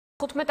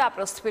15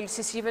 აპრილს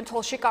თბილისის ივენთ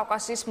ჰოლში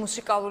კავკასიის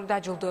მუსიკალური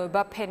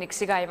დაჯილდოება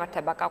ფენიქსი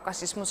გაიმართება.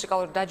 კავკასიის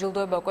მუსიკალური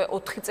დაჯილდოება უკვე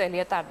 4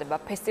 წელია ტარდება.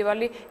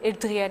 ფესტივალი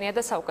ერთდღიანია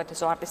და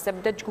საუკეთესო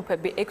არტისტები და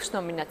ჯგუფები 6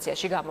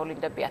 ნომინაციაში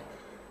გამოვლინდებიან.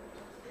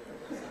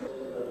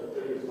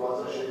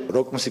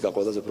 Rock მუსიკა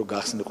ყველაზე უფრო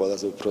გახსნილი,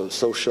 ყველაზე უფრო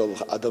social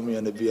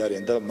ადამიანები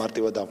არიან და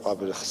მარტივად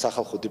ამყარებენ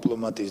სახალხო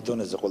დიპლომატიის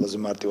დონეზე ყველაზე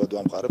მარტივად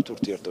ამყარებთ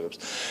ურთიერთობებს.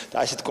 და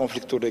ასეთ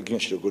კონფლიქტურ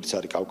რეგიონში როგორც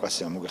არის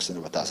კავკასია,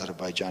 მოგეხსენებათ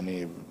აზერბაიჯანი,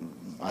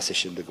 ასე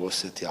შემდეგ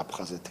ოსეთი,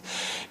 აფხაზეთი.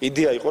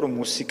 იდეა იყო რომ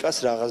მუსიკას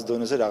რაღაც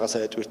დონეზე რაღაცა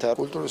ეტვირთა.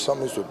 კულტურის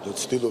სამინისტრო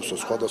ცდილობს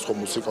სხვადასხვა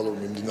მუსიკალურ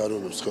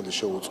მიმდინარეობებს ხელი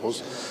შეუწყოს.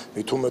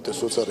 მით უმეტეს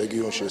როცა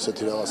რეგიონში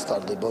ესეთი რაღაც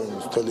სტარდება,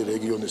 მთელი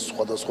რეგიონის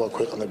სხვადასხვა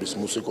ქვეყნების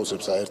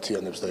მუსიკოსებს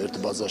აერთიანებს და ერთ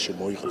ბაზაში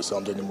მოიხრის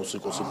ამდენი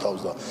მუსიკოსი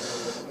თავს და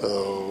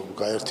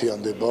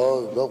გაერთიანდება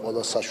და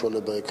ყველა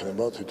საშუალება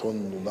ექნება თვითონ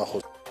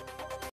ნახოს